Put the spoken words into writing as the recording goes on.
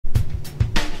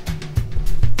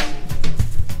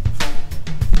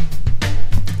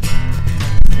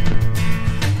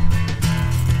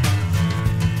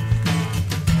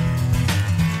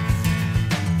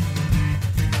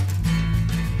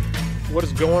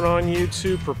Going on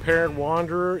YouTube, Prepared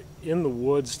Wanderer in the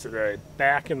woods today.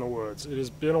 Back in the woods. It has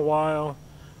been a while,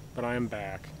 but I am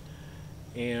back.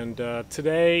 And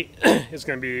today is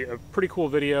going to be a pretty cool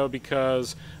video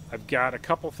because I've got a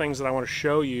couple things that I want to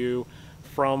show you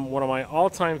from one of my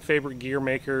all-time favorite gear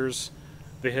makers,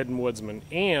 the Hidden Woodsmen.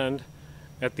 And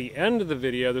at the end of the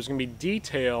video, there's going to be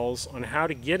details on how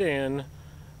to get in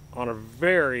on a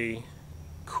very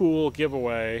cool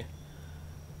giveaway.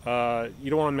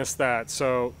 You don't want to miss that,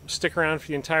 so stick around for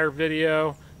the entire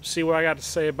video, see what I got to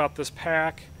say about this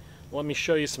pack, let me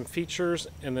show you some features,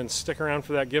 and then stick around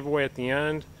for that giveaway at the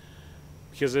end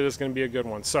because it is going to be a good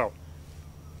one. So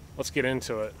let's get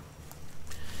into it.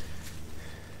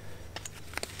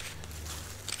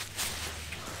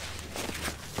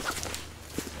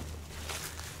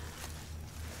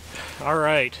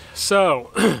 Alright,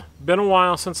 so been a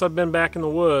while since I've been back in the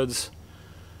woods.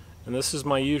 And this is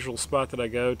my usual spot that I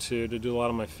go to do a lot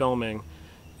of my filming,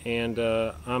 and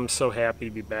I'm so happy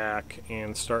to be back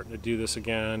and starting to do this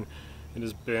again.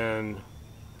 It's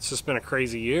just been a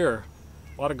crazy year,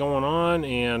 a lot of going on,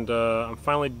 and I'm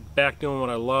finally back doing what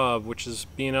I love, which is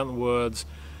being out in the woods,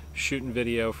 shooting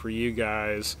video for you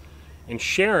guys, and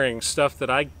sharing stuff that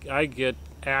I get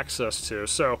access to.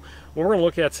 So what we're going to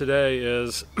look at today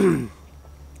is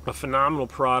a phenomenal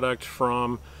product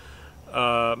from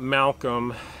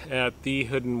Malcolm at the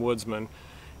Hidden Woodsmen.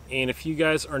 And if you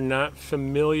guys are not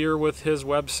familiar with his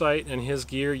website and his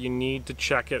gear, you need to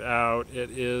check it out.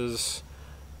 It is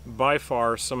by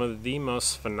far some of the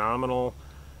most phenomenal,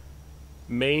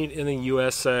 made in the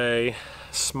USA,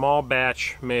 small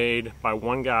batch made by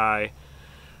one guy,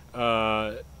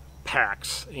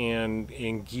 packs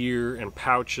and gear and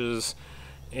pouches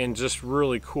and just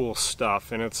really cool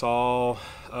stuff. And it's all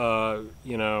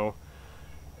you know,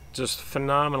 just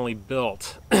phenomenally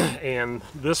built. And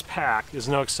this pack is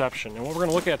no exception. And what we're going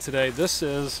to look at today, this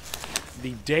is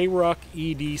the Dayruck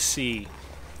EDC.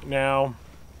 Now,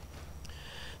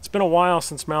 it's been a while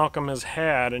since Malcolm has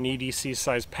had an EDC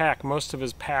size pack. Most of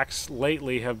his packs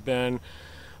lately have been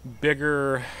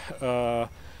bigger,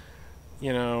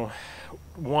 you know,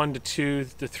 1 to 2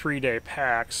 to 3 day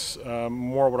packs,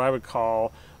 more what I would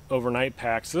call overnight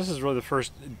packs. This is really the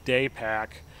first day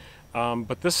pack.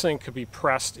 But this thing could be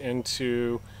pressed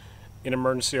into an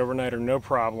emergency overnighter, no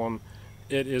problem.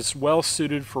 It is well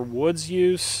suited for woods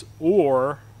use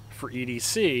or for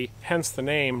EDC, hence the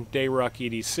name Dayruck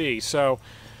EDC. So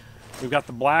we've got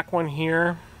the black one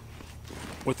here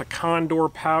with a condor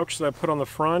pouch that I put on the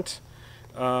front,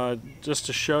 just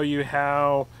to show you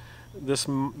how this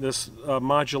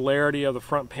modularity of the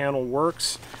front panel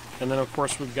works. And then of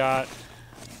course we've got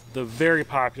the very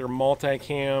popular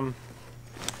multicam,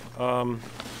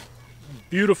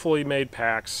 beautifully made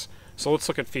packs. So let's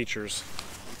look at features.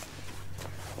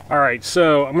 Alright,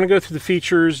 so I'm going to go through the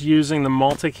features using the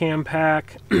multicam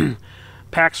pack.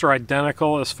 Packs are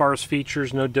identical as far as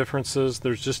features, no differences.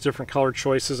 There's just different color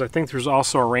choices. I think there's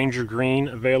also a Ranger Green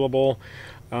available,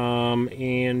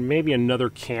 and maybe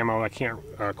another camo. I can't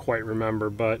quite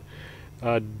remember, but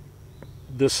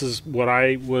this is what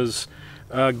I was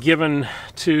given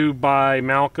to by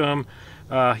Malcolm.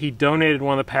 He donated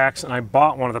one of the packs and I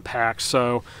bought one of the packs,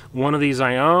 so one of these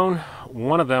I own,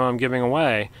 one of them I'm giving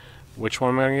away. Which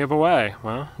one am I going to give away?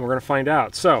 Well, we're going to find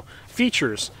out. So,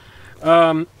 features.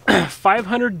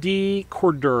 500D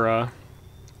Cordura,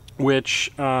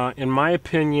 which in my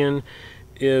opinion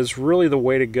is really the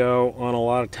way to go on a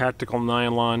lot of tactical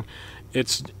nylon.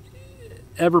 It's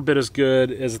every bit as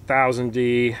good as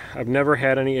 1000D. I've never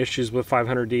had any issues with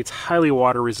 500D. It's highly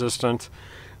water resistant.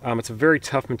 It's a very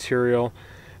tough material,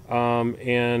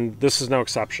 and this is no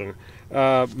exception.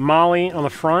 Molly on the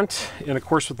front, and of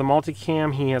course with the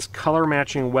multicam he has color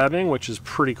matching webbing, which is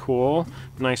pretty cool.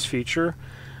 Nice feature.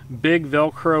 Big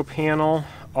Velcro panel,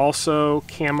 also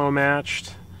camo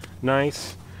matched.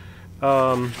 Nice.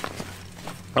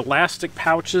 Elastic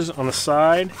pouches on the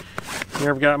side. Here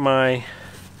I've got my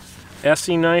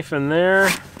Essie knife in there.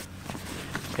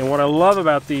 And what I love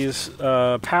about these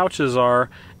pouches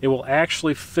are it will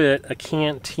actually fit a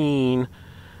canteen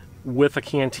with a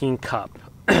canteen cup.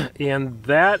 And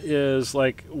that is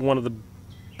like one of the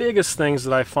biggest things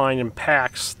that I find in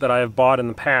packs that I have bought in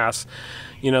the past.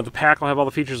 You know, the pack will have all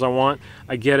the features I want.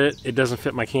 I get it, it doesn't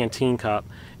fit my canteen cup.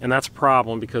 And that's a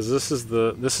problem because this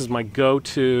is my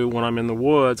go-to when I'm in the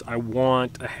woods. I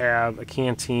want to have a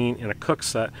canteen and a cook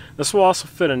set. This will also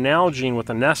fit a Nalgene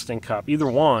with a nesting cup, either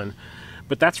one.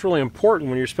 But that's really important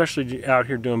when you're especially out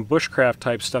here doing bushcraft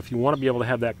type stuff. You want to be able to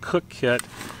have that cook kit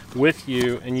with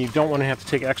you, and you don't want to have to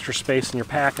take extra space in your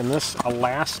pack. And this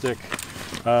elastic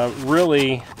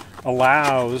really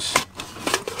allows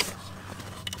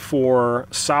for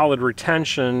solid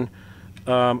retention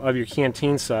of your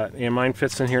canteen set, and mine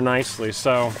fits in here nicely,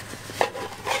 so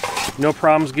no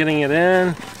problems getting it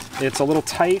in. It's a little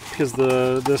tight because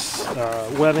this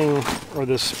webbing or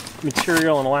this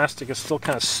material and elastic is still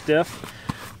kind of stiff.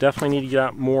 Definitely need to get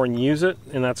out more and use it,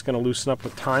 and that's going to loosen up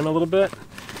with time a little bit,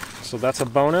 so that's a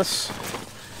bonus.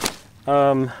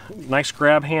 Nice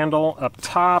grab handle up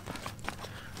top,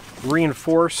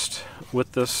 reinforced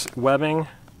with this webbing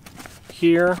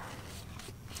here.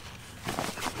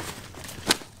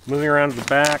 Moving around to the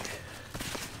back,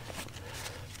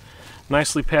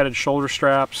 nicely padded shoulder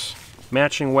straps,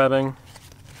 matching webbing.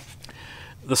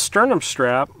 The sternum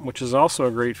strap, which is also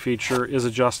a great feature, is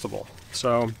adjustable.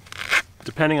 So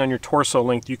depending on your torso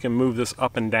length, you can move this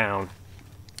up and down.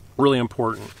 Really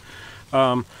important.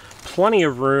 Plenty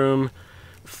of room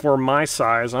for my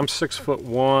size. I'm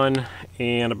 6'1"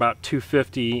 and about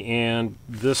 250, and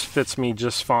this fits me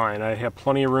just fine. I have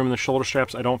plenty of room in the shoulder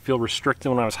straps. I don't feel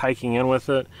restricted when I was hiking in with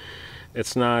it.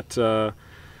 It's not, you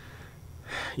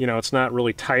know, it's not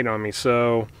really tight on me.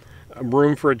 So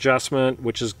room for adjustment,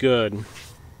 which is good.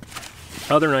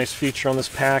 Other nice feature on this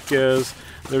pack is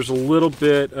there's a little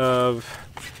bit of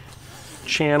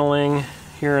channeling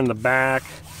here in the back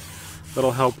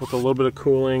that'll help with a little bit of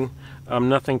cooling.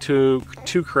 Nothing too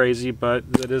crazy, but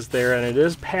it is there, and it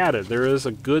is padded. There is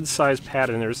a good size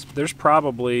padding. There's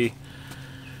probably,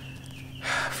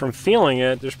 from feeling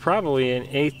it, there's probably an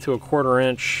 1/8 to 1/4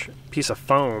 inch piece of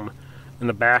foam in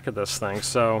the back of this thing,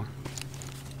 so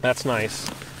that's nice.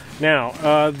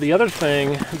 Now, the other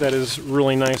thing that is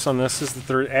really nice on this is that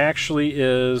there actually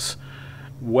is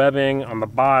webbing on the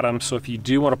bottom, so if you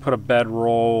do want to put a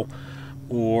bedroll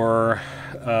or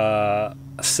a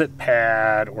sit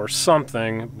pad or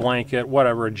something, blanket,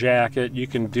 whatever, a jacket, you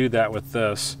can do that with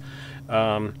this.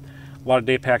 A lot of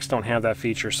day packs don't have that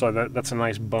feature, so that's a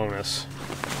nice bonus.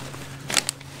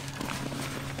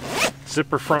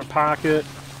 Zipper front pocket,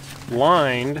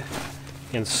 lined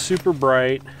in super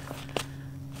bright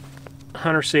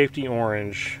hunter safety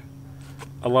orange.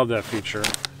 I love that feature.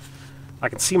 I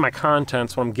can see my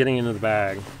contents when I'm getting into the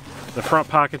bag. The front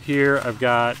pocket here, I've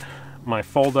got my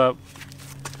fold-up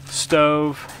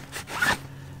stove,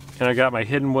 and I've got my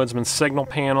Hidden Woodsmen signal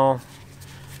panel,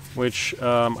 which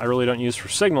I really don't use for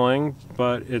signaling,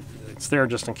 but it's there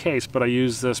just in case. But I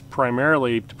use this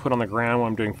primarily to put on the ground when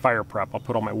I'm doing fire prep. I'll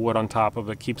put all my wood on top of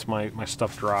it, keeps my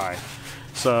stuff dry.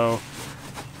 So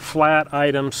flat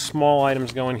items, small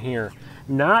items go in here.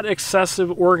 Not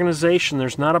excessive organization.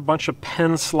 There's not a bunch of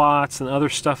pen slots and other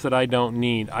stuff that I don't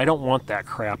need. I don't want that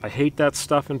crap. I hate that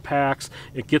stuff in packs.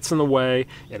 It gets in the way.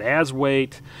 It adds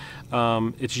weight.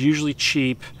 It's usually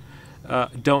cheap.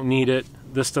 Don't need it.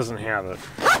 This doesn't have it.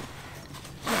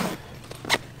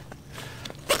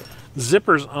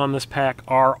 Zippers on this pack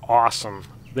are awesome.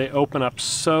 They open up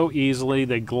so easily.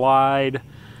 They glide.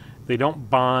 They don't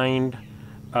bind.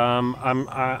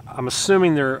 I'm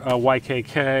assuming they're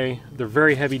YKK. They're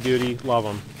very heavy duty. Love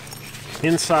them.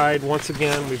 Inside, once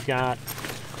again, we've got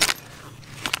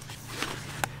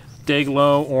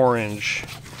Dayglow orange,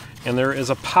 and there is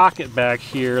a pocket back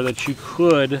here that you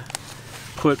could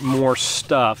put more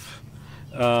stuff.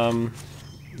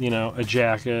 You know, a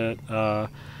jacket, a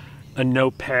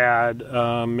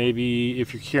notepad, maybe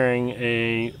if you're carrying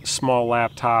a small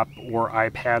laptop or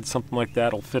iPad, something like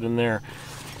that will fit in there.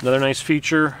 Another nice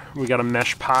feature, we got a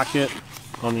mesh pocket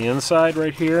on the inside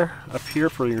right here, up here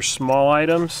for your small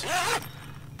items.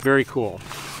 Very cool.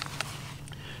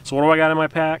 So what do I got in my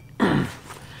pack?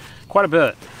 Quite a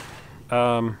bit.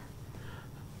 My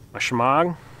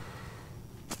shemagh,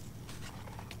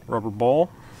 rubber bowl,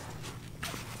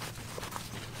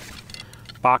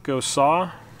 Baco saw.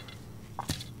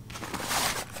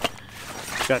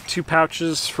 Got 2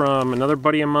 pouches from another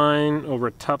buddy of mine over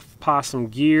at Tough Possum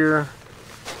Gear.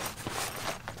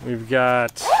 We've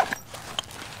got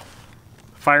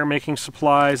fire making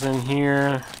supplies in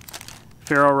here,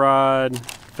 ferro rod,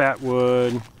 fat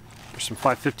wood, there's some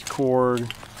 550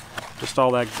 cord, just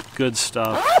all that good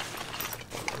stuff.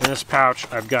 In this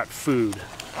pouch I've got food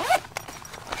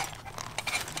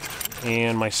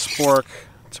and my spork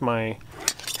to my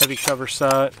heavy cover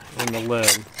set and the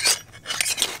lid.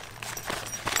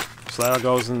 So that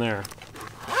goes in there.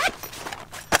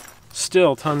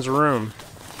 Still tons of room.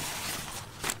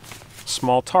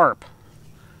 Small tarp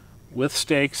with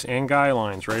stakes and guy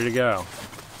lines ready to go.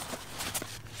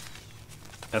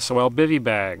 SOL bivy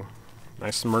bag,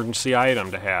 nice emergency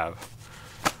item to have.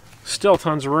 Still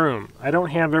tons of room. I don't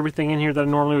have everything in here that I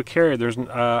normally would carry.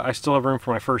 I still have room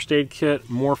for my first aid kit,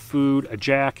 more food, a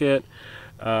jacket,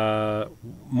 more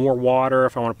water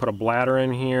if I want to put a bladder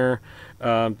in here.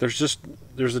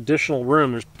 there's additional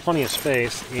room. There's plenty of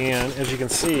space, and as you can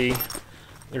see,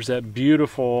 there's that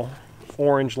beautiful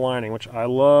orange lining, which I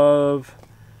love,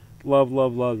 love,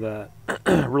 love, love that.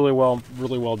 really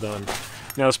well done.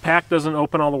 Now this pack doesn't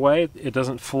open all the way. It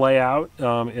doesn't fillet out.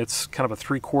 It's kind of a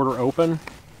 3/4 open,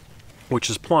 which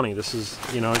is plenty. This is,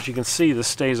 you know, as you can see, this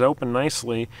stays open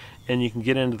nicely, and you can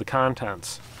get into the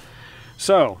contents.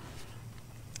 So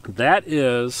that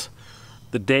is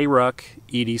the Dayruck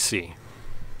EDC.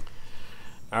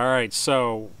 All right,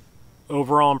 so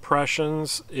overall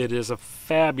impressions, it is a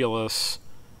fabulous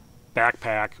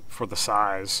backpack for the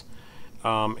size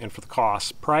and for the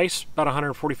cost. Price, about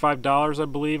 $145, I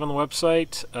believe, on the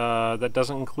website. That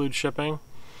doesn't include shipping.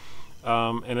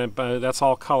 That's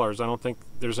all colors. I don't think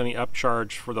there's any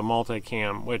upcharge for the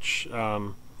multicam, which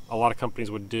a lot of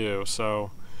companies would do, so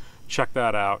check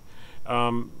that out.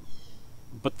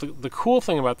 But the cool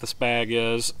thing about this bag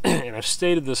is, and I've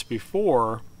stated this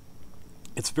before,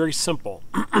 it's very simple.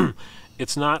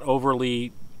 It's not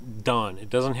overly done. It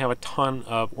doesn't have a ton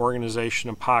of organization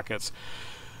and pockets.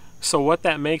 So what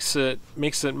that makes it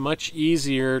much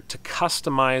easier to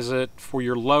customize it for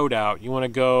your loadout. You want to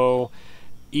go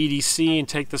EDC and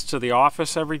take this to the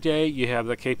office every day, you have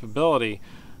the capability.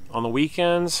 On the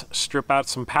weekends, strip out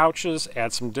some pouches,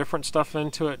 add some different stuff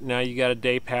into it. Now you got a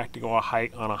day pack to go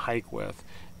on a hike with.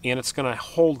 And it's going to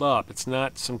hold up. It's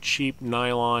not some cheap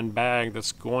nylon bag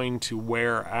that's going to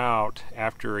wear out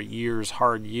after a year's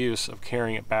hard use of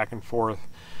carrying it back and forth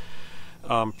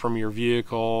from your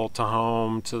vehicle to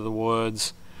home to the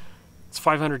woods. It's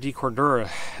 500D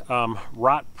Cordura,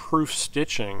 rot-proof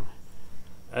stitching.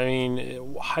 I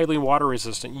mean, highly water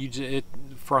resistant.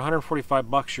 For 145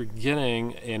 bucks, you're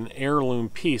getting an heirloom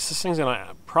piece. This thing's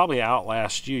gonna probably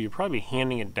outlast you. You're probably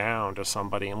handing it down to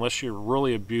somebody unless you're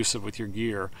really abusive with your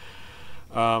gear.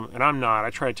 And I'm not. I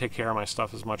try to take care of my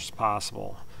stuff as much as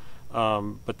possible.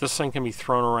 But this thing can be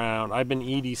thrown around. I've been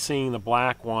EDCing the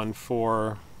black one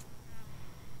for,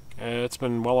 it's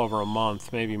been well over a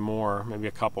month, maybe more, maybe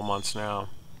a couple months now,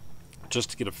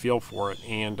 just to get a feel for it.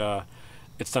 And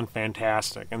it's done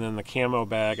fantastic. And then the camo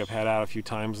bag I've had out a few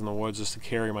times in the woods just to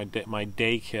carry my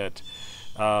day kit.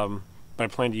 But I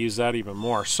plan to use that even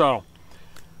more. So,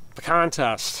 the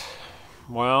contest.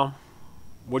 Well,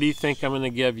 what do you think I'm going to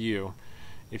give you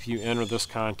if you enter this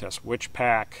contest? Which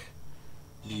pack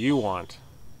do you want?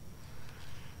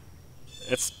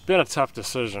 It's been a tough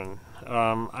decision.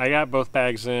 I got both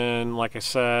bags in, like I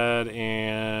said,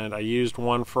 and I used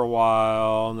one for a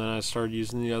while, and then I started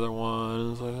using the other one. I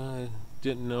was like, I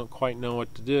didn't quite know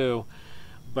what to do.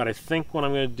 But I think what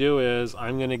I'm going to do is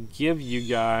I'm going to give you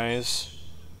guys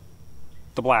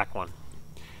the black one.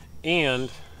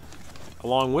 And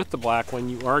along with the black one,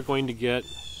 you are going to get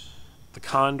the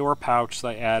Condor pouch that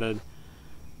I added,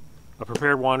 a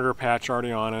Prepared Wanderer patch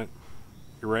already on it.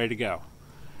 You're ready to go.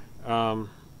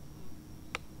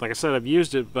 Like I said, I've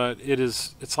used it, but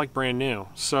it's like brand new.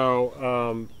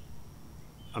 So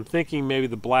I'm thinking maybe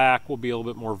the black will be a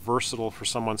little bit more versatile for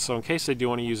someone. So in case they do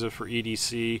want to use it for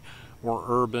EDC or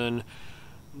urban,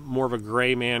 more of a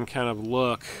gray man kind of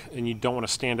look, and you don't want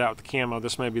to stand out with the camo,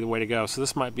 this might be the way to go. So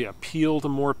this might be appeal to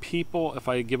more people if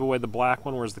I give away the black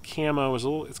one, whereas the camo is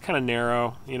it's kind of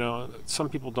narrow. You know, some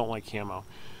people don't like camo,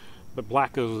 but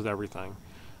black goes with everything.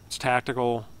 It's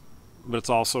tactical, but it's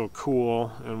also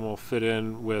cool and will fit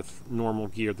in with normal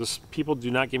gear. People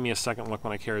do not give me a second look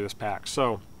when I carry this pack.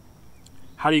 So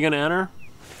how are you going to enter?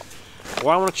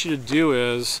 What I want you to do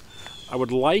is, I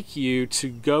would like you to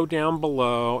go down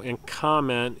below and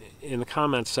comment in the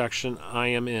comment section, I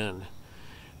am in.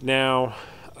 Now,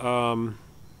 I'm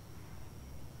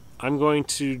going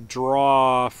to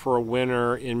draw for a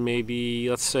winner in maybe,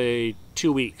 let's say,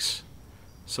 2 weeks.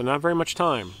 So not very much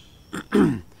time.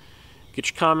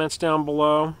 Get your comments down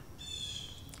below.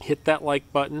 Hit that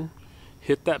like button.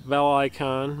 Hit that bell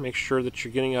icon. Make sure that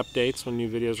you're getting updates when new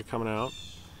videos are coming out.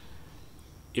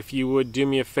 If you would do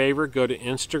me a favor, go to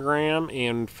Instagram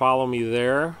and follow me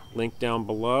there, link down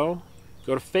below.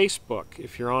 Go to Facebook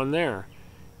if you're on there,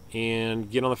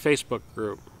 and get on the Facebook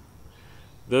group.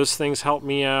 Those things help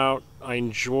me out. I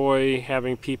enjoy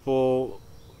having people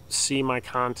see my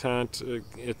content.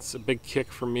 It's a big kick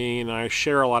for me, and I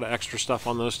share a lot of extra stuff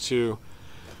on those two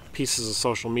pieces of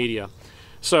social media.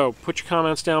 So put your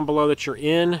comments down below that you're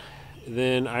in.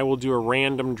 Then I will do a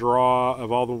random draw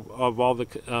of all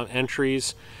the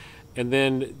entries, and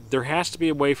then there has to be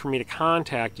a way for me to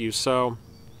contact you. So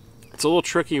it's a little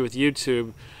tricky with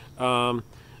YouTube,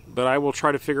 but I will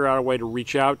try to figure out a way to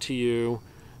reach out to you,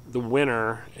 the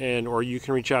winner, or you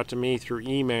can reach out to me through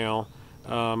email.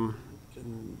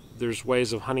 there's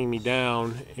ways of hunting me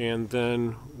down, and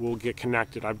then we'll get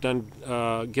connected. I've done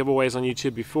giveaways on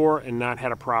YouTube before and not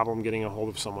had a problem getting a hold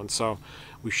of someone, so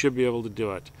we should be able to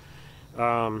do it.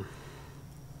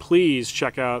 Please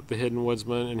check out the Hidden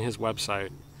Woodsman and his website.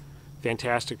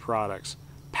 Fantastic products,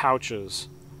 pouches,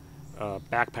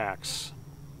 backpacks,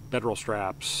 bedroll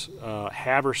straps,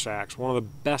 haversacks, one of the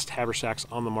best haversacks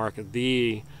on the market,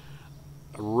 the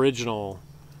original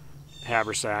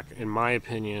haversack, in my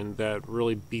opinion, that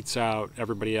really beats out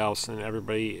everybody else, and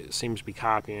everybody seems to be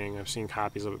copying. I've seen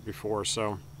copies of it before.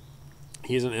 So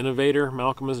he's an innovator.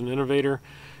 Malcolm is an innovator,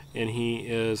 and he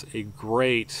is a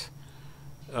great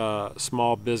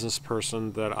small business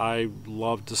person that I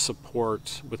love to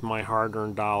support with my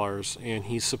hard-earned dollars, and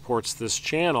he supports this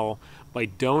channel by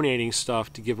donating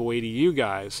stuff to give away to you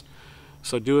guys.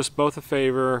 So do us both a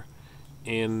favor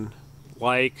and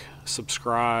like,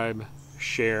 subscribe,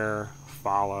 share,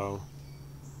 follow.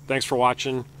 Thanks for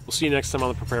watching. We'll see you next time on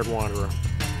The Prepared Wanderer.